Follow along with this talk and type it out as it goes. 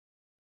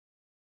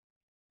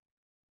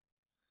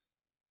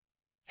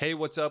Hey,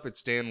 what's up?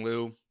 It's Dan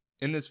Liu.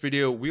 In this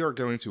video, we are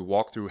going to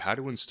walk through how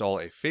to install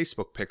a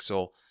Facebook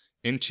pixel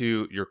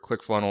into your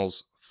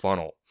ClickFunnels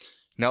funnel.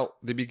 Now,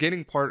 the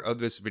beginning part of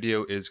this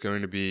video is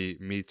going to be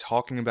me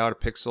talking about a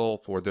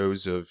pixel for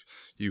those of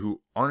you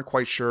who aren't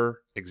quite sure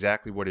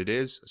exactly what it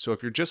is. So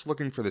if you're just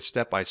looking for the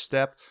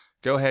step-by-step,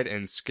 go ahead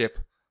and skip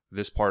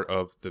this part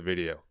of the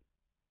video.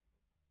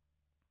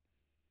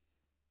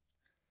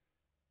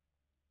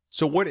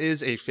 So what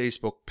is a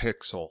Facebook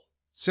pixel?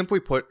 Simply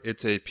put,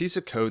 it's a piece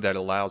of code that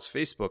allows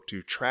Facebook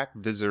to track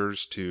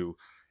visitors to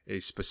a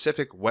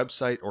specific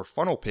website or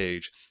funnel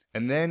page,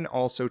 and then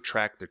also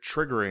track the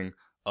triggering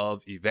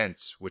of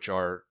events, which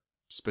are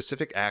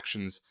specific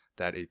actions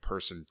that a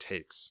person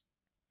takes.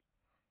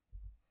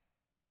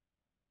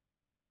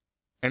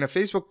 And a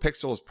Facebook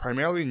pixel is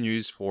primarily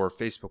used for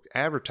Facebook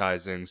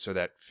advertising so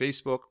that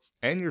Facebook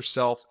and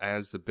yourself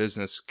as the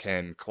business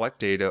can collect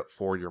data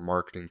for your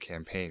marketing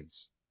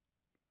campaigns.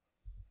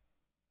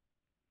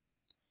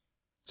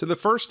 So the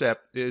first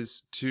step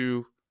is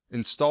to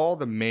install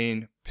the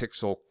main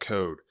pixel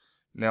code.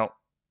 Now,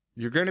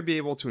 you're going to be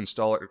able to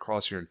install it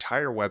across your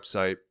entire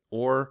website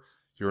or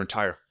your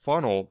entire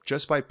funnel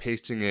just by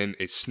pasting in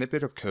a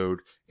snippet of code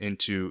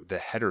into the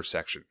header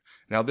section.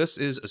 Now, this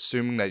is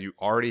assuming that you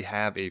already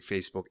have a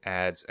Facebook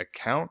ads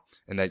account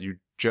and that you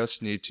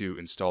just need to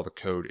install the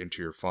code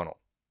into your funnel.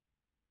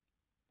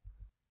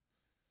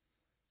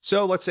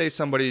 So let's say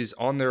somebody's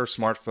on their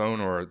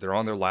smartphone or they're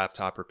on their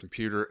laptop or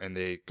computer and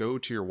they go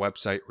to your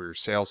website or your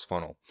sales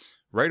funnel.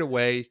 Right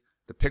away,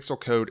 the pixel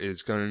code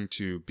is going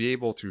to be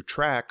able to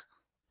track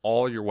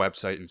all your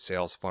website and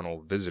sales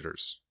funnel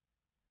visitors.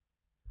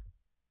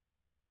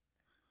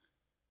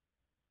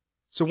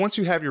 So once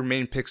you have your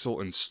main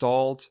pixel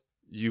installed,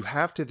 you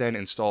have to then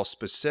install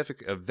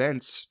specific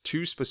events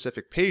to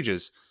specific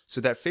pages so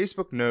that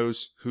Facebook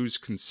knows who's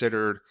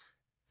considered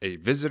a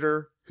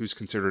visitor, who's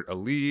considered a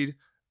lead,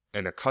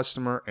 and a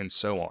customer, and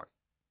so on.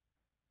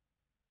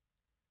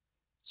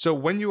 So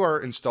when you are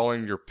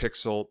installing your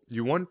pixel,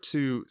 you want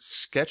to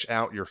sketch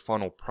out your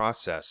funnel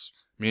process,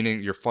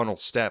 meaning your funnel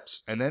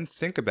steps, and then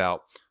think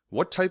about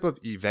what type of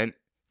event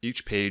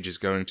each page is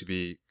going to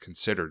be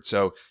considered.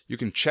 So you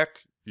can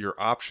check your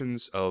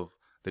options of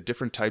the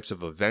different types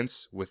of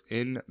events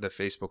within the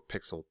Facebook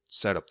pixel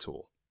setup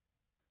tool.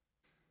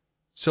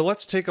 So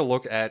let's take a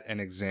look at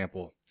an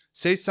example.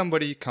 Say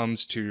somebody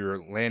comes to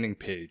your landing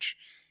page.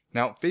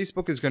 Now,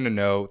 Facebook is going to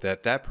know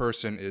that that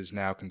person is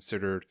now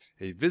considered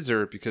a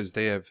visitor because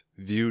they have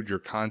viewed your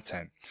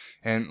content.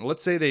 And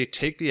let's say they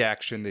take the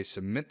action, they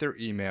submit their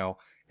email,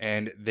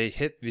 and they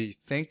hit the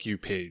thank you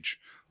page.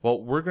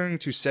 Well, we're going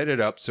to set it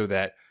up so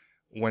that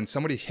when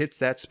somebody hits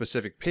that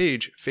specific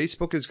page,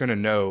 Facebook is going to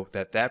know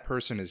that that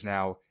person is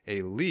now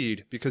a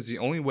lead because the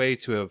only way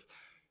to have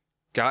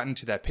gotten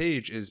to that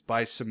page is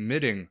by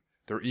submitting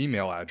their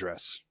email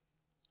address.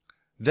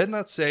 Then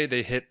let's say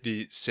they hit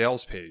the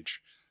sales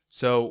page.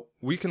 So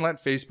we can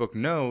let Facebook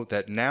know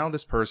that now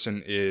this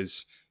person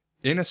is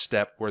in a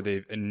step where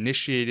they've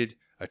initiated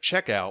a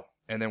checkout,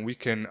 and then we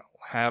can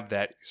have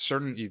that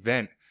certain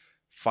event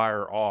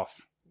fire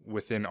off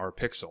within our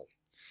pixel.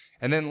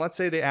 And then let's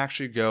say they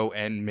actually go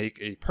and make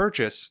a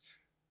purchase,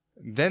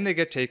 then they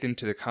get taken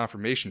to the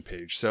confirmation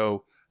page.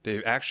 So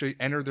they've actually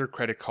entered their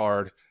credit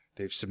card,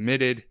 they've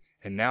submitted,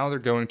 and now they're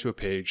going to a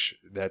page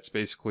that's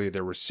basically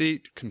their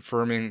receipt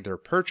confirming their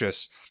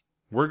purchase.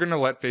 We're going to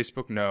let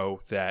Facebook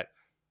know that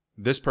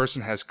this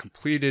person has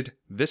completed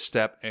this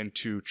step and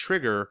to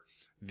trigger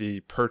the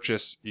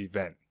purchase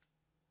event.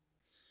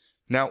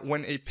 Now,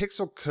 when a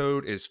pixel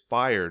code is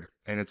fired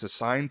and it's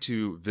assigned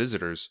to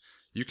visitors,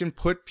 you can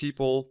put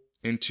people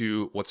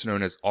into what's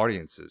known as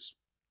audiences.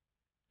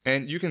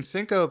 And you can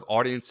think of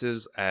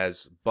audiences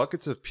as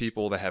buckets of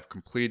people that have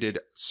completed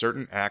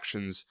certain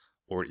actions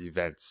or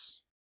events.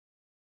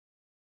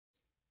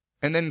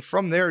 And then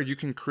from there, you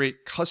can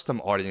create custom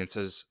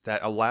audiences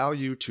that allow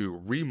you to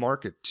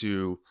remarket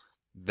to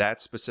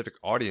that specific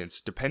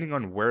audience depending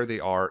on where they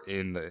are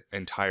in the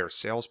entire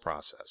sales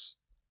process.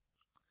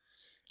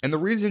 And the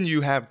reason you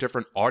have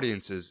different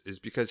audiences is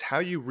because how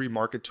you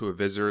remarket to a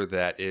visitor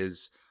that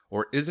is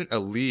or isn't a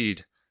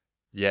lead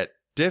yet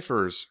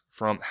differs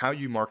from how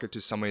you market to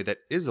somebody that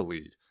is a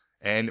lead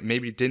and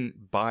maybe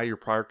didn't buy your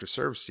product or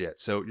service yet.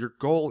 So your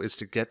goal is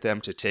to get them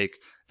to take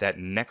that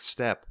next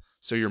step.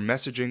 So your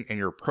messaging and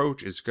your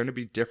approach is going to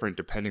be different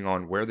depending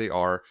on where they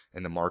are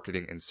in the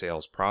marketing and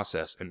sales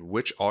process and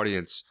which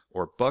audience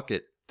or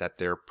bucket that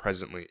they're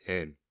presently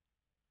in.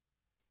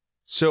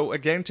 So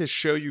again, to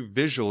show you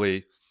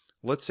visually,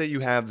 let's say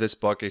you have this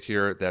bucket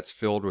here that's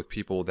filled with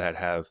people that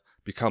have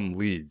become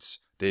leads.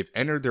 They've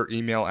entered their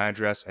email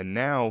address and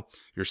now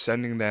you're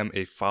sending them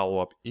a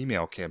follow-up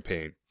email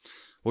campaign.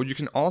 Well, you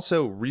can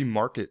also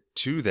remarket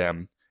to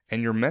them,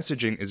 and your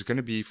messaging is going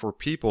to be for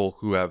people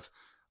who have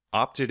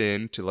opted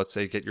in to, let's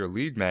say, get your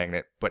lead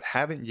magnet, but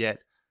haven't yet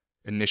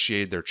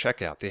initiated their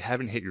checkout. They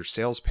haven't hit your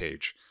sales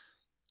page.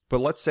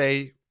 But let's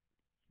say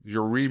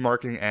your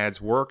remarketing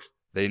ads work.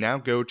 They now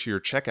go to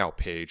your checkout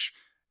page.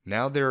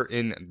 Now they're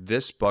in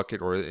this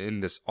bucket or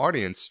in this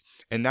audience,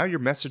 and now your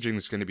messaging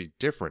is going to be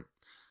different.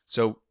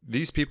 So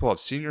these people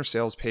have seen your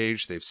sales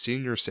page, they've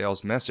seen your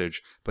sales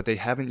message, but they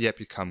haven't yet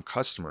become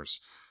customers.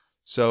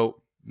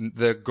 So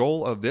the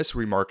goal of this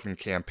remarketing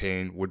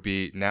campaign would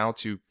be now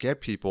to get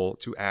people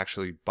to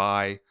actually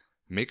buy,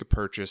 make a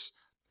purchase,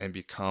 and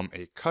become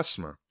a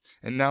customer.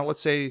 And now let's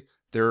say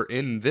they're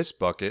in this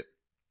bucket,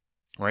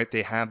 right?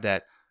 They have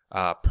that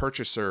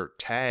purchaser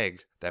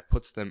tag that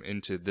puts them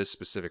into this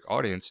specific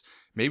audience.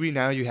 Maybe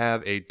now you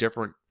have a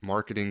different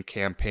marketing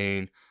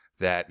campaign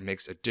that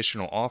makes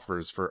additional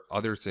offers for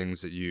other things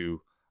that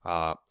you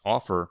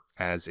offer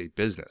as a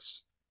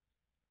business.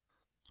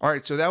 All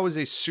right, so that was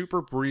a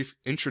super brief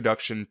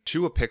introduction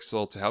to a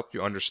pixel to help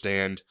you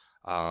understand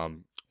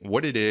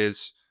what it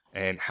is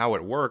and how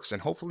it works,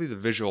 and hopefully the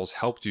visuals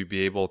helped you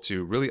be able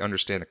to really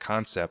understand the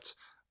concept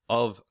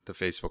of the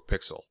Facebook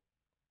pixel.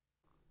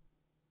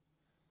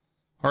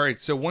 All right,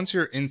 so once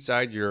you're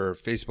inside your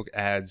Facebook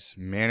Ads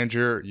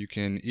Manager, you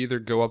can either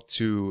go up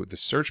to the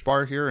search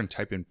bar here and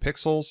type in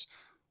pixels,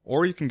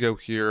 or you can go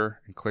here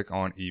and click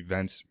on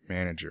Events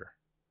Manager.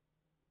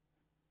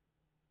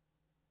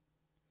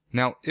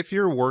 Now, if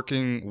you're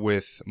working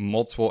with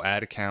multiple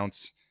ad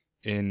accounts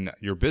in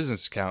your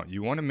business account,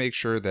 you want to make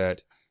sure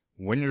that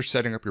when you're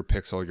setting up your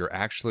pixel, you're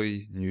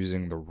actually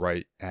using the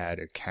right ad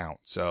account.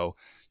 So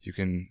you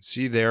can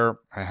see there,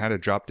 I had a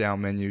drop-down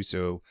menu.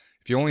 So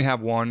if you only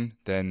have one,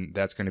 then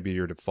that's going to be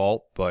your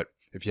default. But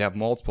if you have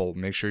multiple,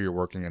 make sure you're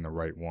working in the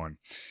right one.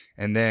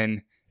 And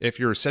then if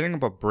you're setting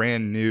up a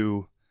brand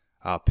new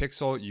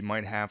pixel, you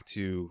might have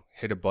to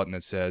hit a button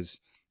that says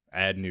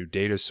add new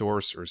data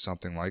source or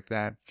something like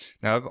that.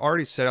 Now I've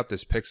already set up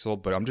this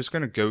pixel, but I'm just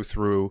going to go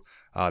through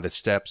the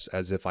steps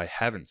as if I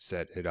haven't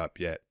set it up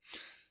yet.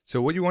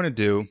 So what you want to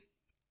do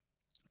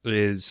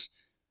is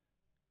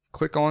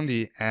click on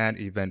the add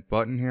event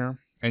button here,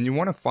 and you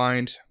want to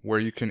find where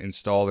you can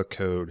install the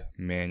code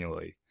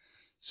manually.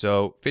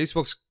 So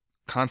Facebook's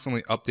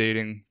constantly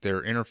updating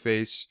their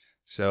interface.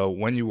 So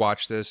when you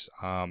watch this,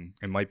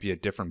 it might be a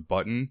different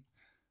button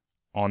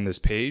on this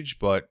page,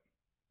 but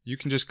you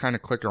can just kind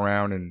of click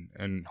around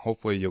and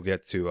hopefully you'll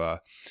get to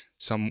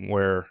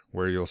somewhere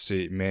where you'll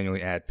see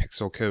manually add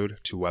pixel code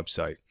to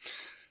website.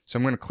 So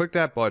I'm going to click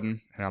that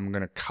button and I'm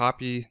going to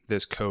copy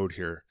this code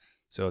here.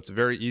 So it's a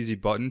very easy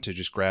button to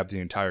just grab the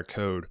entire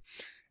code.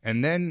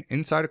 And then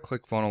inside of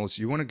ClickFunnels,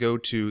 you want to go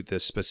to the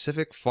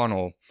specific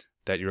funnel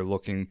that you're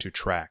looking to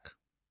track.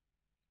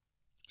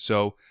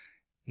 So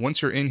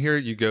once you're in here,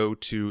 you go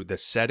to the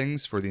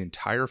settings for the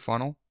entire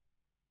funnel.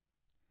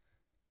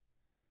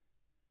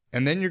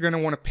 And then you're going to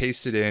want to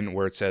paste it in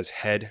where it says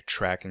head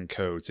tracking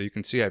code. So you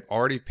can see I've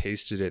already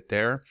pasted it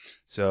there.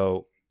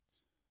 So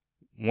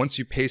once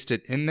you paste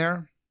it in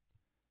there,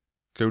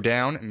 go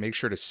down and make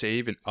sure to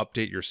save and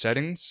update your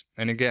settings.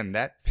 And again,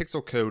 that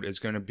pixel code is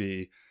going to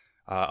be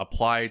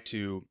applied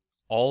to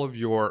all of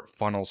your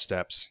funnel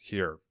steps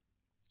here.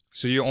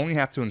 So you only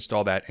have to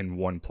install that in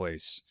one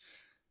place.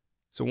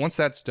 So once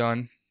that's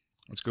done,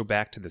 let's go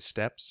back to the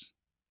steps.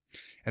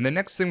 And the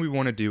next thing we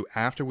want to do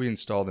after we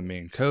install the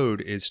main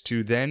code is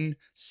to then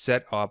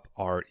set up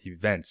our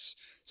events.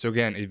 So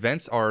again,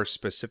 events are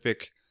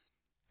specific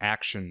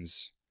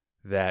actions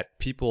that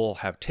people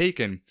have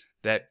taken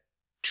that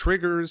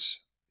triggers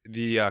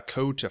the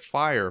code to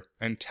fire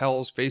and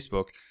tells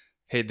Facebook,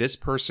 hey, this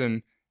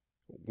person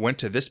went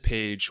to this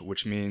page,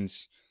 which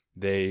means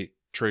they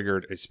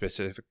triggered a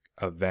specific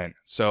event.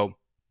 So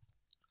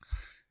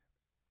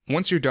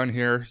once you're done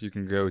here, you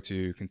can go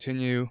to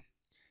continue.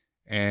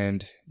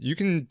 And you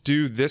can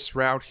do this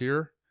route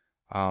here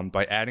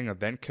by adding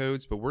event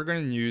codes, but we're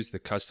going to use the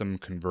custom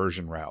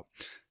conversion route.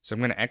 So I'm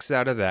going to exit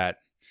out of that.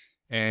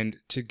 And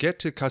to get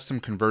to custom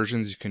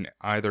conversions, you can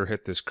either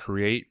hit this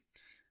create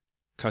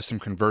custom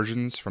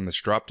conversions from this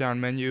drop-down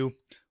menu,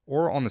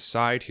 or on the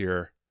side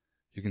here,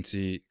 you can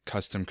see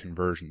custom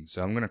conversions.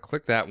 So I'm going to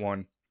click that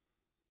one.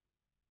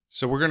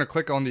 So we're going to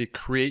click on the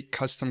create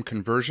custom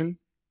conversion.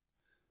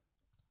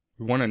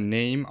 We want to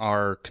name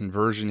our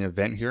conversion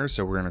event here,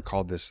 so we're going to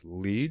call this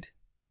lead.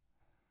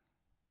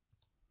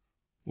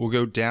 We'll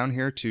go down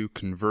here to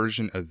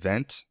conversion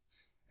event,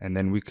 and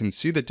then we can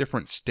see the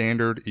different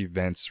standard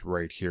events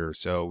right here.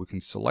 So we can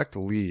select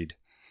lead.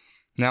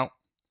 Now,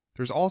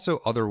 there's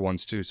also other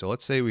ones too. So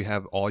let's say we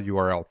have all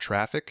URL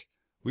traffic.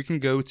 We can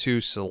go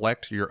to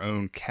select your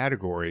own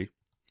category,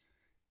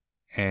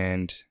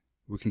 and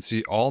we can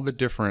see all the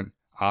different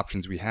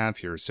options we have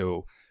here.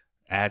 So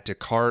add to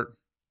cart.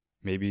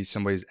 Maybe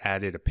somebody's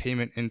added a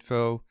payment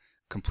info,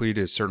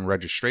 completed a certain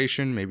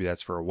registration, maybe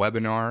that's for a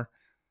webinar,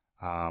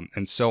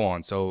 and so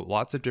on. So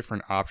lots of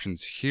different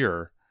options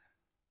here,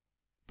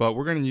 but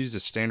we're going to use the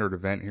standard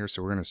event here.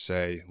 So we're going to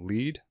say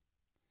lead.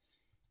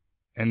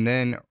 And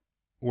then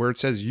where it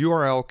says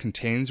URL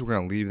contains, we're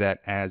going to leave that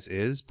as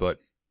is,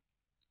 but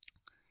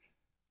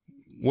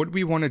what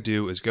we want to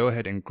do is go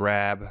ahead and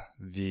grab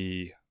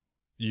the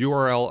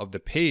URL of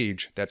the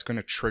page that's going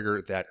to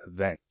trigger that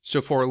event.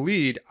 So for a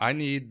lead, I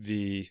need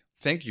the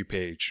thank you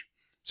page.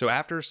 So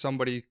after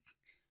somebody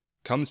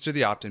comes to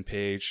the opt-in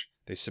page,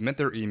 they submit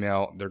their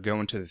email, they're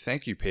going to the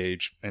thank you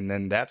page, and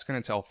then that's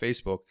going to tell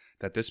Facebook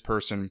that this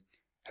person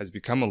has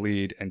become a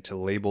lead and to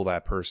label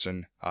that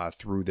person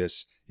through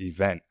this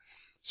event.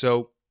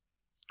 So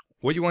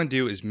what you want to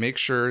do is make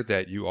sure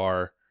that you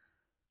are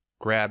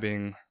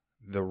grabbing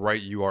the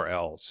right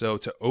URL. So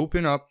to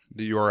open up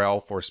the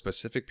URL for a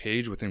specific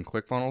page within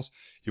ClickFunnels,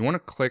 you want to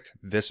click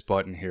this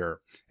button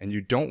here, and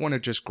you don't want to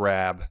just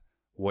grab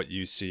what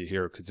you see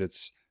here because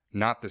it's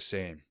not the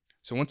same.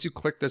 So once you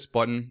click this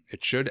button,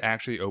 it should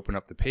actually open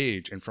up the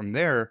page, and from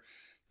there,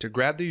 to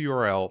grab the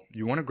URL,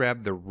 you want to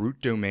grab the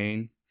root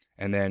domain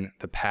and then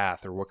the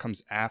path, or what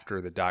comes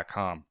after the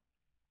 .com.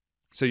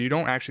 So you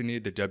don't actually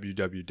need the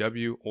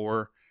www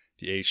or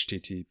the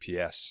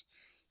HTTPS.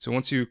 So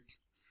once you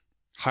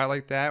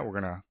highlight that, we're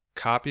going to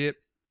copy it.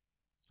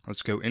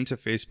 Let's go into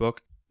Facebook.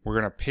 We're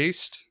going to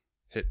paste,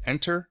 hit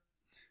enter,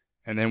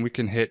 and then we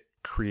can hit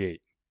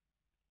create.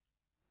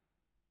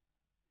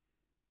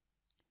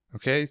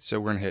 Okay, so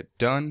we're going to hit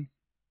done.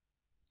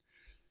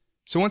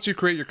 So once you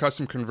create your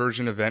custom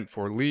conversion event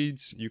for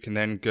leads, you can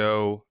then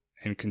go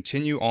and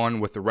continue on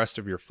with the rest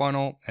of your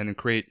funnel and then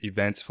create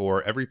events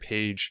for every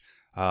page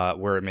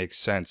where it makes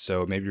sense.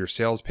 So maybe your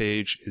sales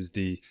page is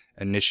the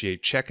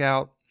initiate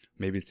checkout,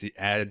 maybe it's the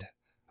add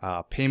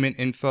payment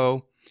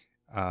info,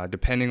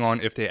 depending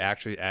on if they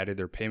actually added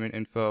their payment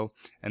info.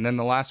 And then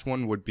the last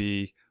one would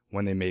be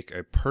when they make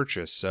a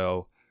purchase.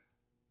 So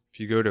if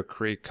you go to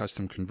create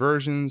custom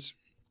conversions,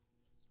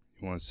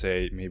 you want to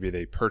say maybe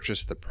they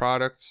purchased the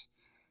product.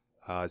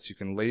 So you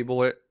can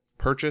label it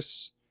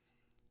purchase.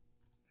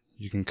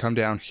 You can come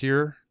down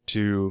here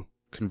to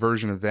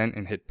conversion event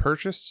and hit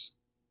purchase.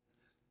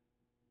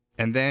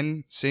 And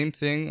then same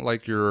thing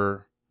like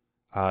your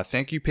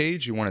thank you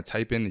page, you want to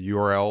type in the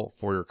URL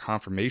for your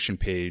confirmation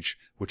page,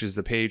 which is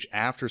the page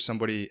after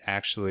somebody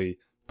actually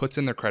puts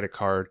in their credit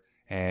card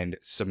and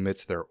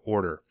submits their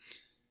order.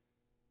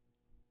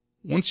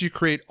 Once you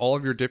create all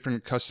of your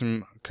different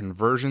custom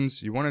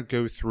conversions, you want to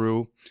go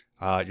through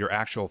your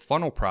actual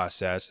funnel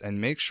process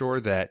and make sure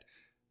that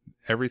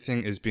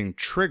everything is being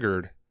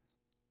triggered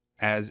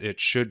as it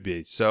should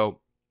be.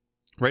 So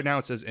right now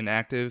it says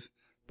inactive,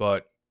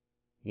 but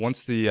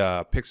once the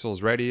pixel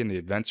is ready and the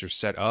events are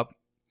set up,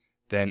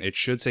 then it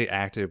should say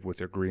active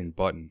with a green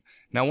button.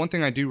 Now, one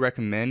thing I do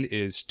recommend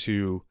is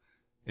to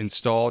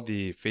install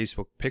the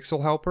Facebook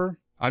Pixel Helper.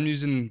 I'm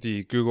using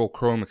the Google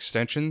Chrome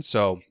extension,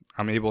 so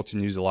I'm able to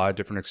use a lot of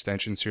different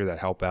extensions here that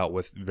help out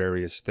with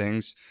various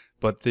things.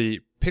 But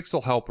the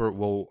Pixel Helper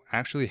will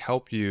actually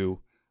help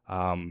you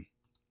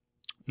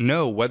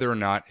know whether or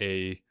not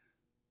a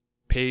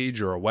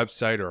page or a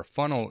website or a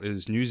funnel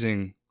is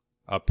using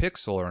a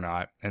pixel or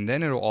not. And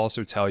then it'll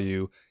also tell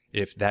you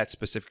if that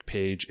specific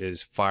page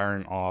is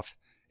firing off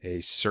a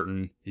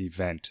certain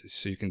event.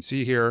 So you can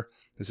see here,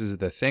 this is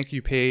the thank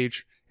you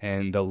page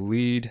and the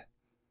lead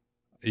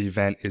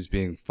event is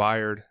being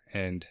fired,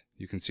 and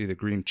you can see the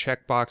green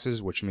check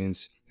boxes, which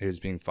means it is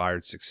being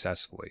fired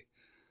successfully.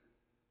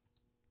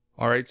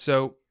 All right,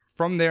 so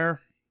from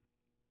there,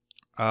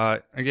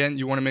 again,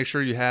 you want to make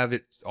sure you have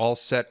it all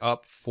set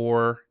up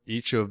for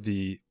each of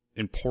the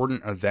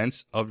important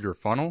events of your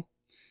funnel.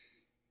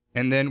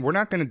 And then we're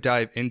not going to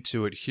dive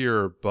into it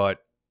here, but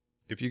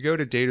if you go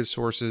to data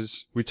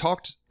sources, we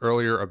talked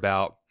earlier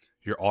about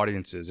your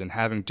audiences and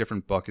having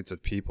different buckets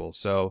of people.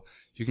 So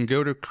you can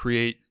go to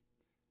create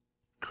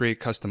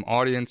custom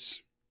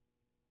audience,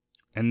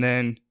 and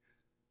then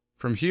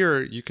from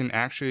here you can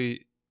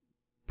actually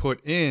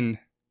put in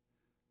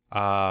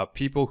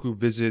people who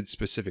visit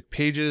specific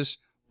pages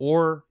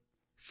or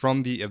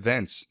from the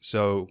events.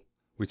 So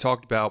we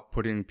talked about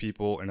putting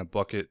people in a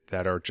bucket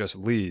that are just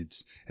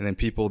leads, and then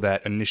people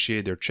that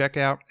initiated their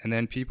checkout, and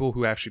then people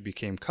who actually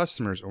became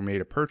customers or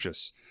made a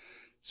purchase.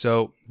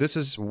 So this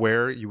is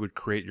where you would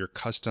create your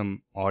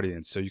custom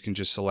audience. So you can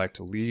just select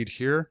lead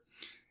here,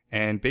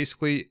 and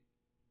basically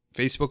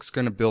Facebook's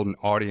going to build an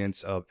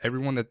audience of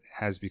everyone that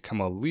has become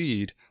a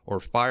lead or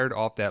fired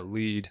off that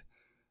lead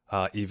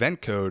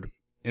event code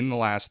in the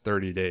last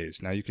 30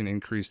 days. Now you can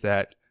increase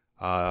that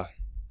to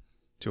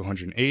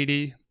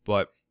 180,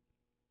 but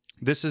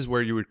this is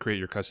where you would create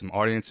your custom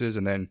audiences,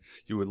 and then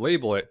you would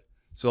label it.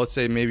 So let's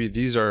say maybe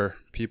these are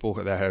people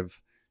that have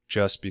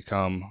just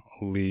become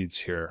leads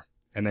here,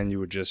 and then you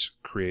would just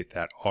create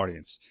that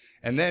audience.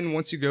 And then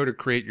once you go to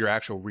create your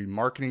actual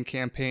remarketing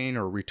campaign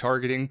or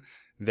retargeting,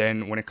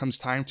 then when it comes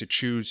time to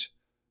choose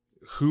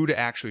who to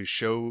actually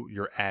show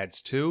your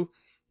ads to,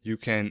 you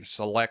can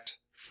select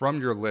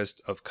from your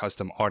list of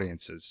custom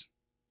audiences.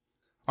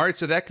 All right,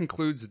 so that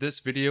concludes this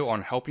video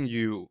on helping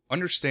you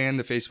understand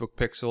the Facebook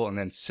Pixel and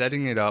then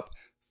setting it up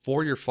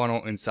for your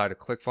funnel inside of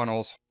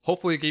ClickFunnels.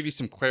 Hopefully it gave you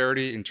some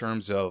clarity in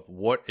terms of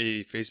what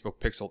a Facebook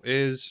Pixel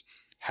is,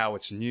 how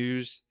it's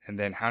used, and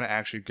then how to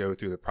actually go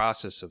through the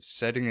process of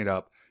setting it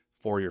up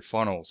for your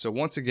funnel. So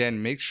once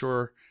again, make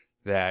sure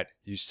that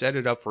you set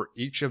it up for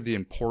each of the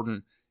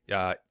important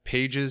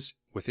pages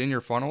within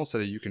your funnel so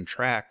that you can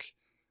track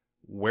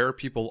where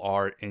people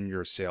are in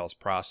your sales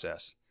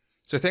process.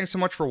 So thanks so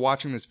much for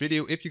watching this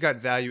video. If you got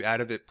value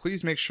out of it,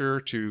 please make sure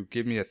to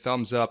give me a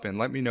thumbs up and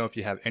let me know if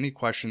you have any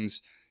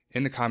questions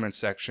in the comments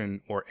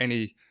section or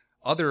any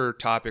other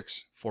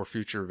topics for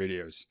future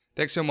videos.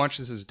 Thanks so much.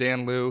 This is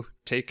Dan Liu.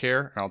 Take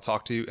care, and I'll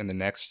talk to you in the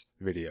next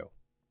video.